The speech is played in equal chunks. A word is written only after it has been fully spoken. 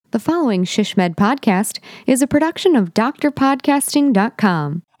The following ShishMed podcast is a production of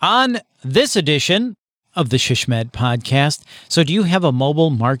drpodcasting.com. On this edition of the ShishMed podcast, so do you have a mobile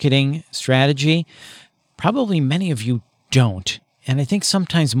marketing strategy? Probably many of you don't. And I think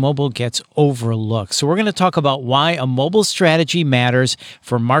sometimes mobile gets overlooked. So we're going to talk about why a mobile strategy matters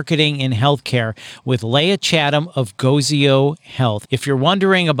for marketing in healthcare with Leah Chatham of Gozio Health. If you're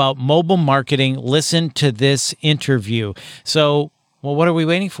wondering about mobile marketing, listen to this interview. So, well, what are we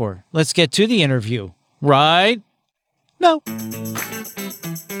waiting for? Let's get to the interview. Right? No.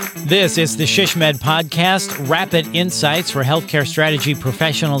 This is the ShishMed podcast, rapid insights for healthcare strategy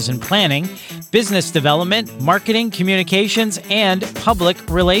professionals in planning, business development, marketing, communications, and public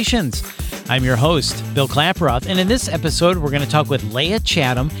relations. I'm your host, Bill Klaproth, and in this episode, we're going to talk with Leah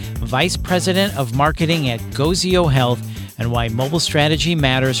Chatham, Vice President of Marketing at Gozio Health, and why mobile strategy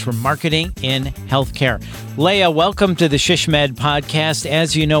matters for marketing in healthcare. Leah, welcome to the ShishMed podcast.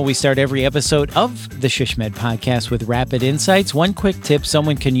 As you know, we start every episode of the ShishMed podcast with rapid insights, one quick tip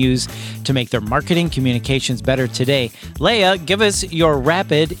someone can use to make their marketing communications better today. Leah, give us your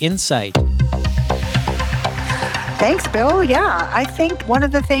rapid insight. Thanks, Bill. Yeah, I think one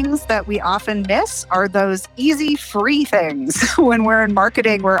of the things that we often miss are those easy, free things. When we're in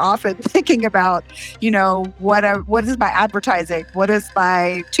marketing, we're often thinking about, what is my advertising? What is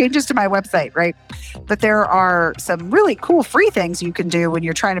my changes to my website, right? But there are some really cool free things you can do when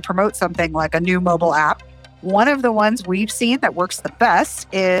you're trying to promote something like a new mobile app. One of the ones we've seen that works the best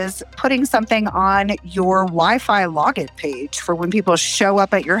is putting something on your Wi-Fi login page for when people show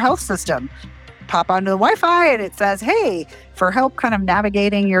up at your health system. Pop onto the Wi-Fi and it says, hey, for help kind of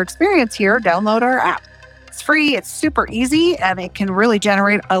navigating your experience here, download our app. It's free, it's super easy, and it can really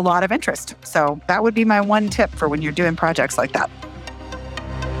generate a lot of interest. So that would be my one tip for when you're doing projects like that.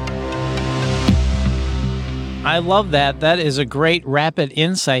 I love that. That is a great rapid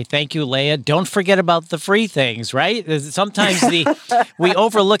insight. Thank you, Leah. Don't forget about the free things, right? Sometimes we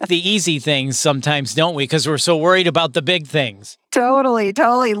overlook the easy things sometimes, don't we? Because we're so worried about the big things. Totally.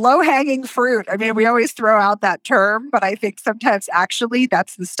 Low-hanging fruit. I mean, we always throw out that term, but I think sometimes actually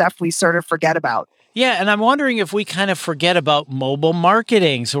that's the stuff we sort of forget about. Yeah, and I'm wondering if we kind of forget about mobile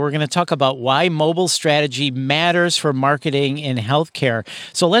marketing. So we're going to talk about why mobile strategy matters for marketing in healthcare.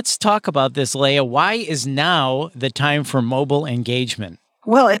 So let's talk about this, Leah. Why is now the time for mobile engagement?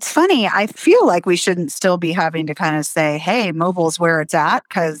 Well, it's funny. I feel like we shouldn't still be having to kind of say, hey, mobile's where it's at,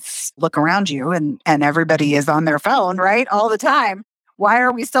 because look around you and everybody is on their phone, right? All the time. Why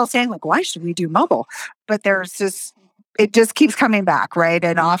are we still saying, like, why should we do mobile? But it just keeps coming back, right?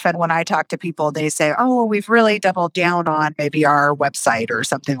 And often when I talk to people, they say, oh, well, we've really doubled down on maybe our website or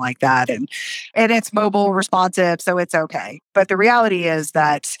something like that. And it's mobile responsive, so it's okay. But the reality is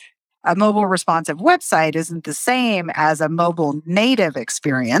that a mobile responsive website isn't the same as a mobile native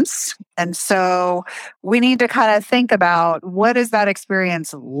experience. And so we need to kind of think about, what does that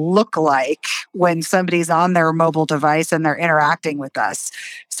experience look like when somebody's on their mobile device and they're interacting with us?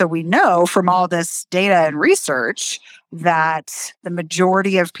 So we know from all this data and research that the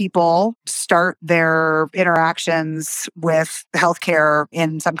majority of people start their interactions with healthcare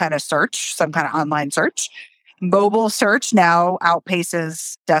in some kind of search, some kind of online search. Mobile search now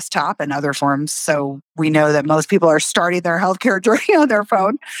outpaces desktop and other forms. So we know that most people are starting their healthcare journey on their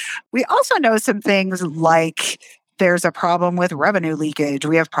phone. We also know some things like there's a problem with revenue leakage.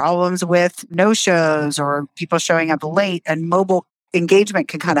 We have problems with no-shows or people showing up late, and mobile engagement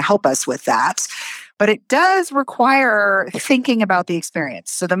can kind of help us with that. But it does require thinking about the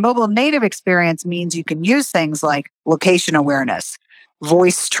experience. So the mobile native experience means you can use things like location awareness,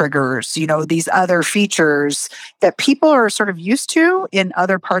 voice triggers, these other features that people are sort of used to in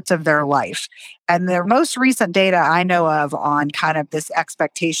other parts of their life. And the most recent data I know of on kind of this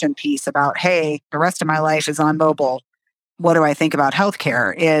expectation piece about, hey, the rest of my life is on mobile, what do I think about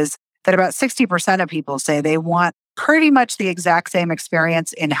healthcare, is that about 60% of people say they want pretty much the exact same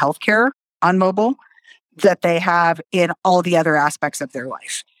experience in healthcare on mobile that they have in all the other aspects of their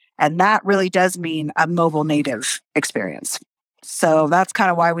life. And that really does mean a mobile native experience. So that's kind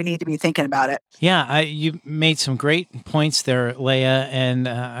of why we need to be thinking about it. Yeah, you made some great points there, Leah, and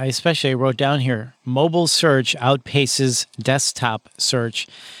I especially wrote down here, mobile search outpaces desktop search.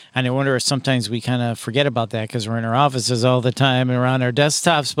 And I wonder if sometimes we kind of forget about that because we're in our offices all the time and around our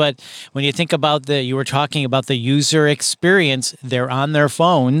desktops. But when you think about you were talking about the user experience, they're on their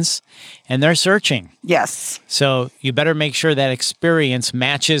phones and they're searching. Yes. So you better make sure that experience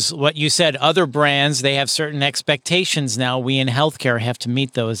matches what you said. Other brands, they have certain expectations now. We in healthcare have to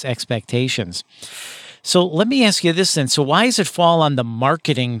meet those expectations. So let me ask you this then. So why does it fall on the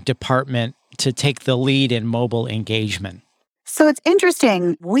marketing department to take the lead in mobile engagement? So it's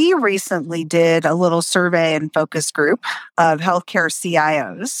interesting. We recently did a little survey and focus group of healthcare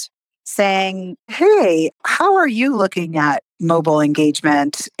CIOs saying, hey, how are you looking at mobile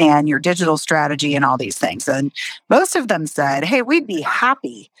engagement and your digital strategy and all these things? And most of them said, hey, we'd be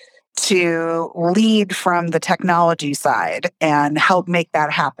happy to lead from the technology side and help make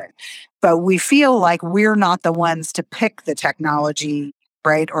that happen. But we feel like we're not the ones to pick the technology,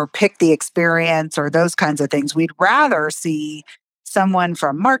 right? Or pick the experience or those kinds of things. We'd rather see someone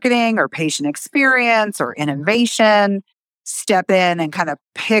from marketing or patient experience or innovation step in and kind of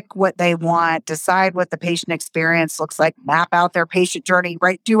pick what they want, decide what the patient experience looks like, map out their patient journey,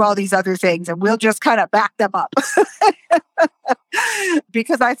 right? Do all these other things, and we'll just kind of back them up.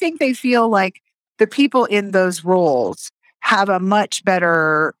 Because I think they feel like the people in those roles have a much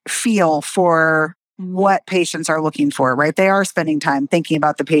better feel for what patients are looking for, right? They are spending time thinking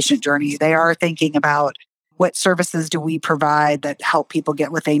about the patient journey. They are thinking about what services do we provide that help people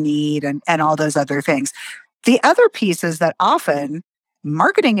get what they need and all those other things. The other piece is that often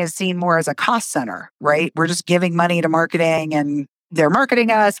marketing is seen more as a cost center, right? We're just giving money to marketing and they're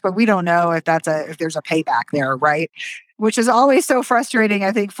marketing us, but we don't know if there's a payback there, right? Which is always so frustrating,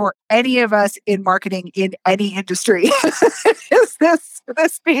 I think, for any of us in marketing in any industry. Is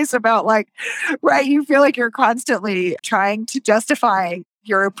this piece about like, right? You feel like you're constantly trying to justify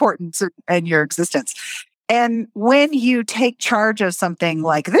your importance and your existence. And when you take charge of something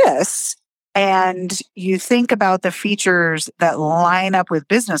like this, and you think about the features that line up with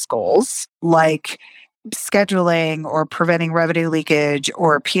business goals, like scheduling or preventing revenue leakage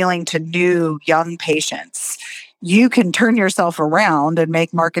or appealing to new young patients, you can turn yourself around and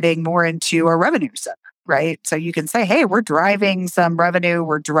make marketing more into a revenue center, right? So you can say, hey, we're driving some revenue,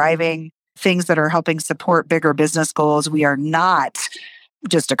 we're driving things that are helping support bigger business goals. We are not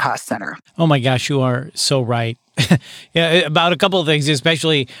just a cost center. Oh my gosh, you are so right. Yeah, about a couple of things,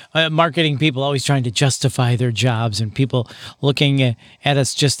 especially marketing people always trying to justify their jobs and people looking at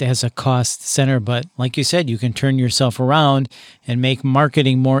us just as a cost center. But like you said, you can turn yourself around and make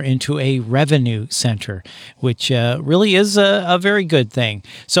marketing more into a revenue center, which really is a very good thing.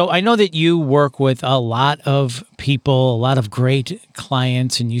 So I know that you work with a lot of people, a lot of great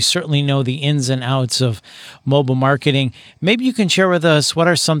clients, and you certainly know the ins and outs of mobile marketing. Maybe you can share with us what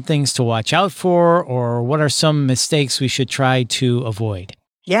are some things to watch out for, or what are some mistakes we should try to avoid?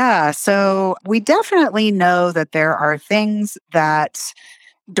 Yeah, so we definitely know that there are things that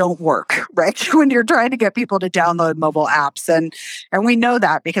don't work, right? When you're trying to get people to download mobile apps. And we know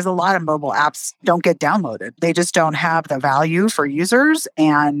that because a lot of mobile apps don't get downloaded. They just don't have the value for users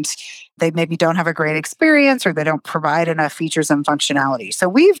and they maybe don't have a great experience or they don't provide enough features and functionality. So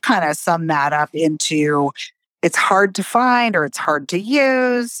we've kind of summed that up into it's hard to find or it's hard to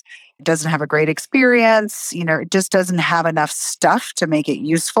use. It doesn't have a great experience. It just doesn't have enough stuff to make it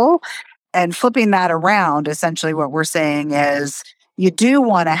useful. And flipping that around, essentially what we're saying is you do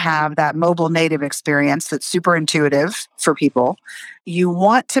want to have that mobile native experience that's super intuitive for people. You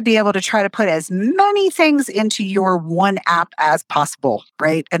want to be able to try to put as many things into your one app as possible,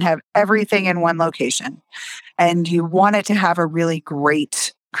 right? And have everything in one location. And you want it to have a really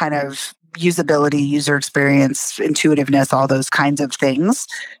great kind of usability, user experience, intuitiveness, all those kinds of things,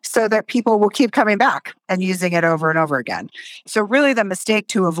 so that people will keep coming back and using it over and over again. So really the mistake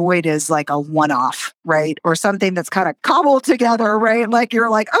to avoid is like a one-off, right? Or something that's kind of cobbled together, right? Like you're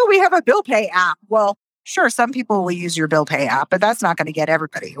like, oh, we have a bill pay app. Well, sure, some people will use your bill pay app, but that's not going to get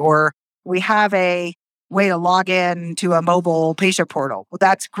everybody. Or we have a way to log in to a mobile patient portal. Well,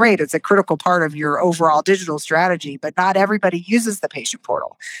 that's great. It's a critical part of your overall digital strategy, but not everybody uses the patient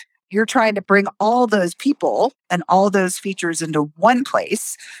portal. You're trying to bring all those people and all those features into one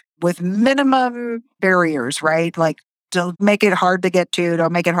place with minimum barriers, right? Like, don't make it hard to get to,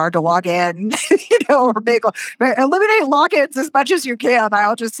 don't make it hard to log in, or eliminate logins as much as you can.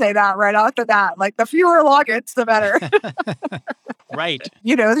 I'll just say that right after that. Like, the fewer logins, the better. Right.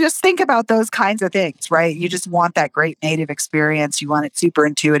 Just think about those kinds of things, right? You just want that great native experience. You want it super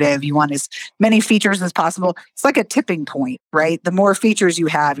intuitive. You want as many features as possible. It's like a tipping point, right? The more features you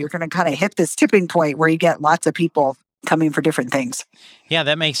have, you're going to kind of hit this tipping point where you get lots of people coming for different things. Yeah,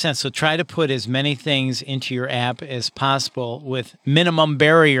 that makes sense. So try to put as many things into your app as possible with minimum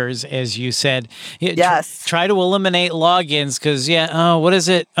barriers, as you said. Yes. Try to eliminate logins because, what is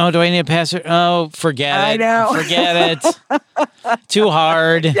it? Oh, do I need a password? Oh, forget it. I know. Forget it. Too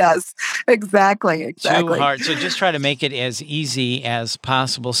hard. Yes, exactly. Too hard. So just try to make it as easy as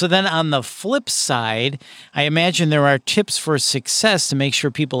possible. So then on the flip side, I imagine there are tips for success to make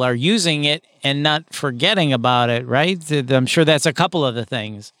sure people are using it and not forgetting about it, right? I'm sure that's a couple of the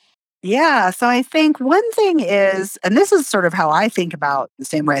things. Yeah. So I think one thing is, and this is sort of how I think about the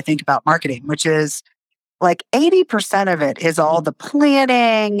same way I think about marketing, which is like 80% of it is all the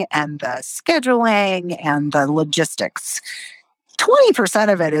planning and the scheduling and the logistics.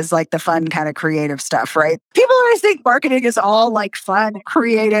 20% of it is like the fun kind of creative stuff, right? People always think marketing is all like fun,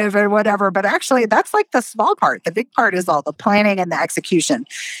 creative, and whatever, but actually that's like the small part. The big part is all the planning and the execution.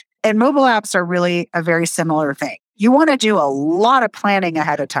 And mobile apps are really a very similar thing. You want to do a lot of planning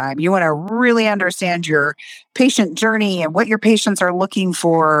ahead of time. You want to really understand your patient journey and what your patients are looking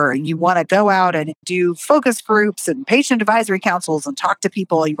for. You want to go out and do focus groups and patient advisory councils and talk to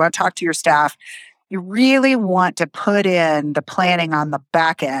people. You want to talk to your staff. You really want to put in the planning on the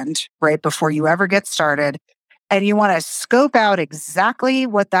back end right before you ever get started. And you want to scope out exactly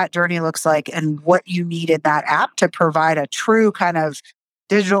what that journey looks like and what you need in that app to provide a true kind of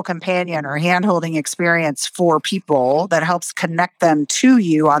digital companion or hand-holding experience for people that helps connect them to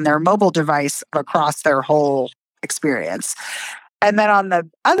you on their mobile device across their whole experience. And then on the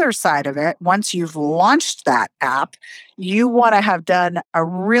other side of it, once you've launched that app, you want to have done a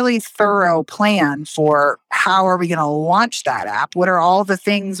really thorough plan for how are we going to launch that app? What are all the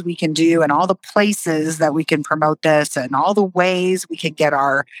things we can do and all the places that we can promote this and all the ways we can get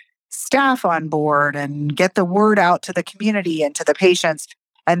our staff on board and get the word out to the community and to the patients.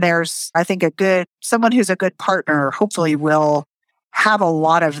 And there's, I think, someone who's a good partner, hopefully will have a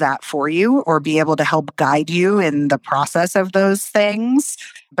lot of that for you or be able to help guide you in the process of those things.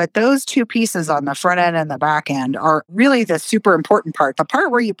 But those two pieces on the front end and the back end are really the super important part. The part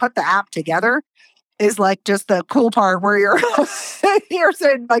where you put the app together is like just the cool part where you're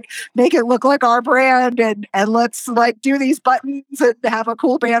saying like, make it look like our brand and let's like do these buttons and have a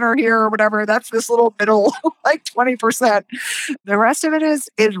cool banner here or whatever. That's this little middle, like 20%. The rest of it is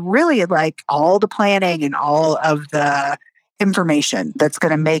really like all the planning and all of the information that's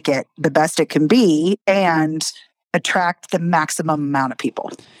going to make it the best it can be and attract the maximum amount of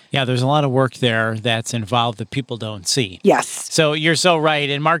people. Yeah, there's a lot of work there that's involved that people don't see. Yes. So you're so right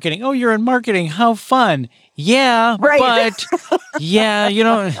in marketing. Oh, you're in marketing. How fun. Yeah, right. But yeah, you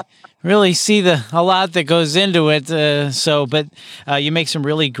don't really see a lot that goes into it. But you make some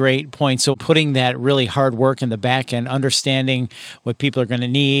really great points. So putting that really hard work in the back end, understanding what people are going to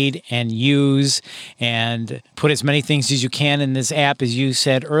need and use, and put as many things as you can in this app, as you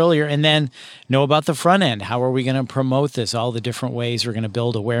said earlier, and then know about the front end. How are we going to promote this? All the different ways we're going to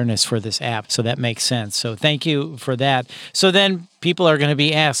build awareness for this app. So that makes sense. So thank you for that. So then people are going to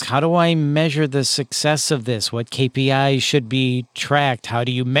be asked, how do I measure the success of this? What KPIs should be tracked? How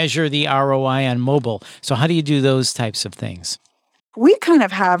do you measure the ROI on mobile? So how do you do those types of things? We kind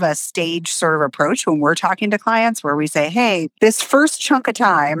of have a stage sort of approach when we're talking to clients where we say, hey, this first chunk of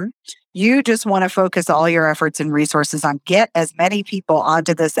time, you just want to focus all your efforts and resources on get as many people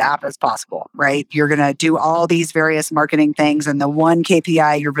onto this app as possible, right? You're going to do all these various marketing things. And the one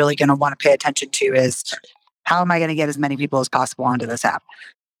KPI you're really going to want to pay attention to is how am I going to get as many people as possible onto this app?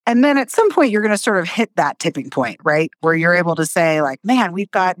 And then at some point, you're going to sort of hit that tipping point, right? Where you're able to say like, man,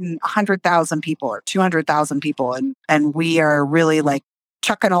 we've gotten 100,000 people or 200,000 people. And we are really like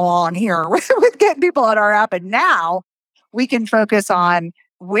chucking along here with getting people on our app. And now we can focus on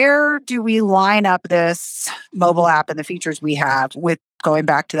where do we line up this mobile app and the features we have with going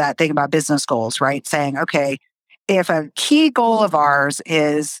back to that thing about business goals, right? Saying, okay, if a key goal of ours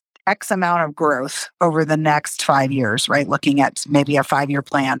is X amount of growth over the next 5 years, right? Looking at maybe a 5-year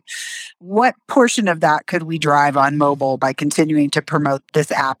plan. What portion of that could we drive on mobile by continuing to promote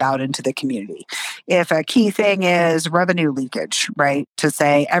this app out into the community? If a key thing is revenue leakage, right? To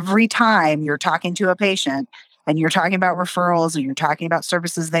say every time you're talking to a patient and you're talking about referrals and you're talking about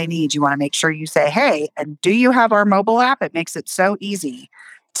services they need, you want to make sure you say, hey, and do you have our mobile app? It makes it so easy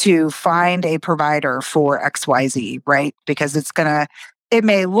to find a provider for XYZ, right? Because it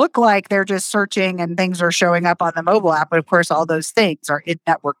may look like they're just searching and things are showing up on the mobile app, but of course, all those things are in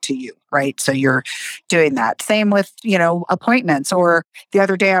network to you, right? So you're doing that. Same with, appointments. Or the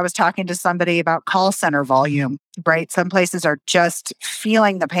other day I was talking to somebody about call center volume, right? Some places are just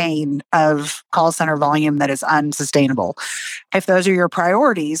feeling the pain of call center volume that is unsustainable. If those are your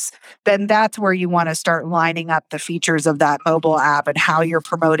priorities, then that's where you want to start lining up the features of that mobile app and how you're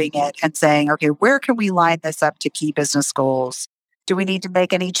promoting it and saying, okay, where can we line this up to key business goals? Do we need to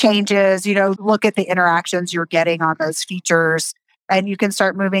make any changes? Look at the interactions you're getting on those features, and you can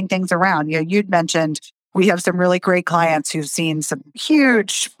start moving things around. You'd mentioned we have some really great clients who've seen some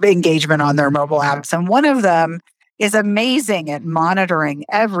huge engagement on their mobile apps. And one of them is amazing at monitoring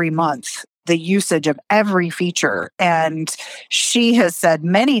every month the usage of every feature. And she has said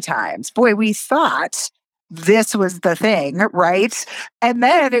many times, boy, we thought this was the thing, right? And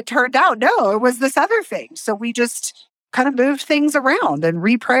then it turned out, no, it was this other thing. So we just kind of moved things around and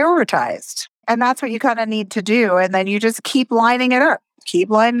reprioritized. And that's what you kind of need to do. And then you just keep lining it up. Keep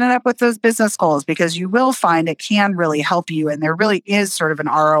lining it up with those business goals, because you will find it can really help you. And there really is sort of an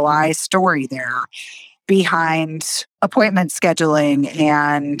ROI story there behind appointment scheduling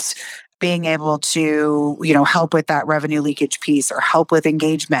and being able to, help with that revenue leakage piece, or help with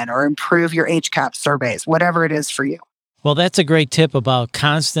engagement, or improve your HCAP surveys, whatever it is for you. Well, that's a great tip about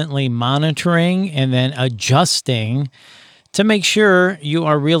constantly monitoring and then adjusting to make sure you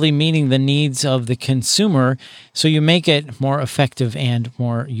are really meeting the needs of the consumer so you make it more effective and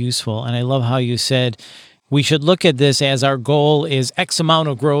more useful. And I love how you said we should look at this as our goal is X amount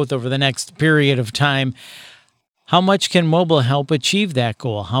of growth over the next period of time. How much can mobile help achieve that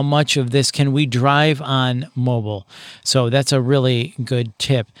goal? How much of this can we drive on mobile? So that's a really good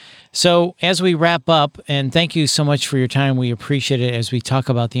tip. So as we wrap up, and thank you so much for your time. We appreciate it as we talk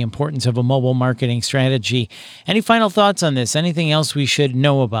about the importance of a mobile marketing strategy. Any final thoughts on this? Anything else we should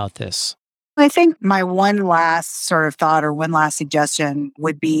know about this? I think my one last sort of thought, or one last suggestion,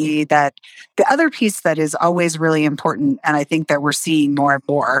 would be that the other piece that is always really important, and I think that we're seeing more and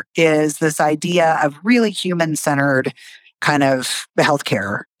more, is this idea of really human-centered kind of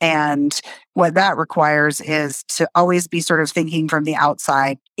healthcare. And what that requires is to always be sort of thinking from the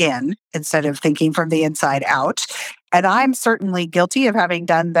outside in instead of thinking from the inside out. And I'm certainly guilty of having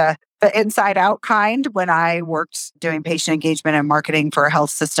done the inside out kind when I worked doing patient engagement and marketing for a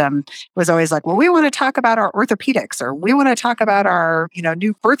health system. It was always like, well, we want to talk about our orthopedics, or we want to talk about our,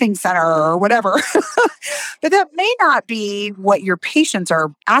 new birthing center or whatever. But that may not be what your patients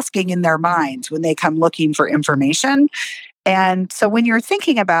are asking in their minds when they come looking for information. And so when you're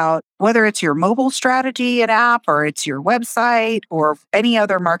thinking about whether it's your mobile strategy and app, or it's your website, or any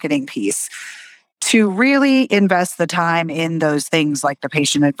other marketing piece, to really invest the time in those things like the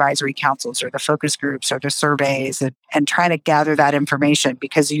patient advisory councils, or the focus groups, or the surveys, and try to gather that information,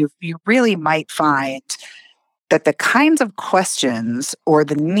 because you really might find that the kinds of questions or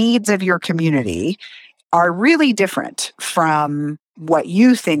the needs of your community are really different from what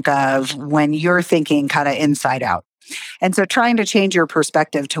you think of when you're thinking kind of inside out. And so trying to change your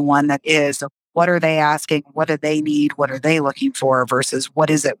perspective to one that is, what are they asking? What do they need? What are they looking for? Versus what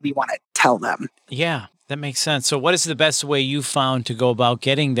is it we want to tell them? Yeah, that makes sense. So what is the best way you found to go about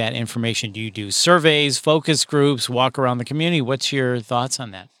getting that information? Do you do surveys, focus groups, walk around the community? What's your thoughts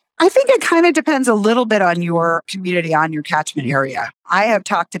on that? I think it kind of depends a little bit on your community, on your catchment area. I have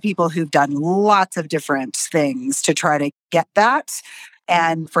talked to people who've done lots of different things to try to get that.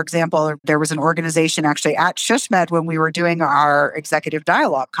 And for example, there was an organization actually at SHSMD when we were doing our executive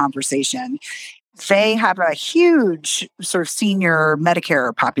dialogue conversation. They have a huge sort of senior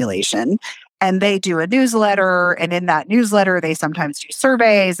Medicare population, and they do a newsletter. And in that newsletter, they sometimes do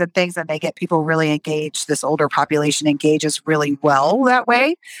surveys and things, and they get people really engaged. This older population engages really well that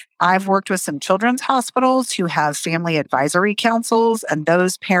way. I've worked with some children's hospitals who have family advisory councils, and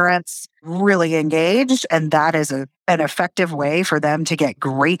those parents really engaged. And that is an effective way for them to get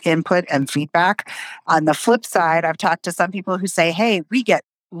great input and feedback. On the flip side, I've talked to some people who say, hey, we get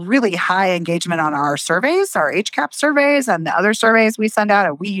really high engagement on our surveys, our HCAP surveys, and the other surveys we send out,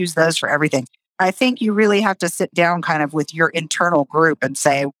 and we use those for everything. I think you really have to sit down kind of with your internal group and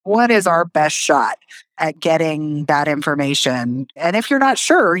say, what is our best shot at getting that information? And if you're not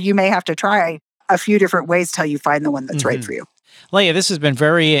sure, you may have to try a few different ways till you find the one that's right for you. Leah, this has been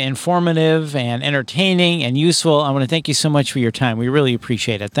very informative and entertaining and useful. I want to thank you so much for your time. We really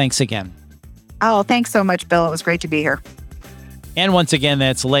appreciate it. Thanks again. Oh, thanks so much, Bill. It was great to be here. And once again,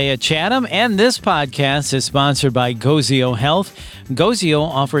 that's Leah Chatham. And this podcast is sponsored by Gozio Health. Gozio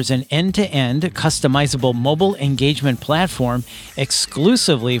offers an end-to-end customizable mobile engagement platform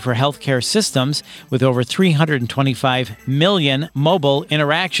exclusively for healthcare systems with over 325 million mobile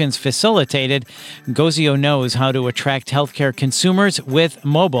interactions facilitated. Gozio knows how to attract healthcare consumers with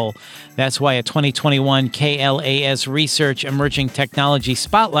mobile. That's why a 2021 KLAS Research Emerging Technology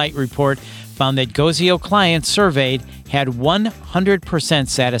Spotlight report found that Gozio clients surveyed had 100%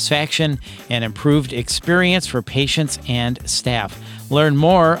 satisfaction and improved experience for patients and staff. Learn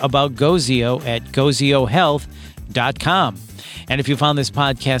more about Gozio at goziohealth.com. And if you found this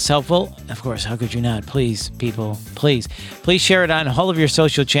podcast helpful, of course, how could you not? Please, people, please share it on all of your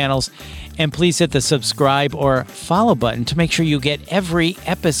social channels. And please hit the subscribe or follow button to make sure you get every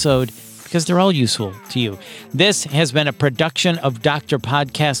episode, because they're all useful to you. This has been a production of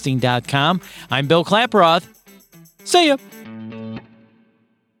drpodcasting.com. I'm Bill Klaproth. See ya.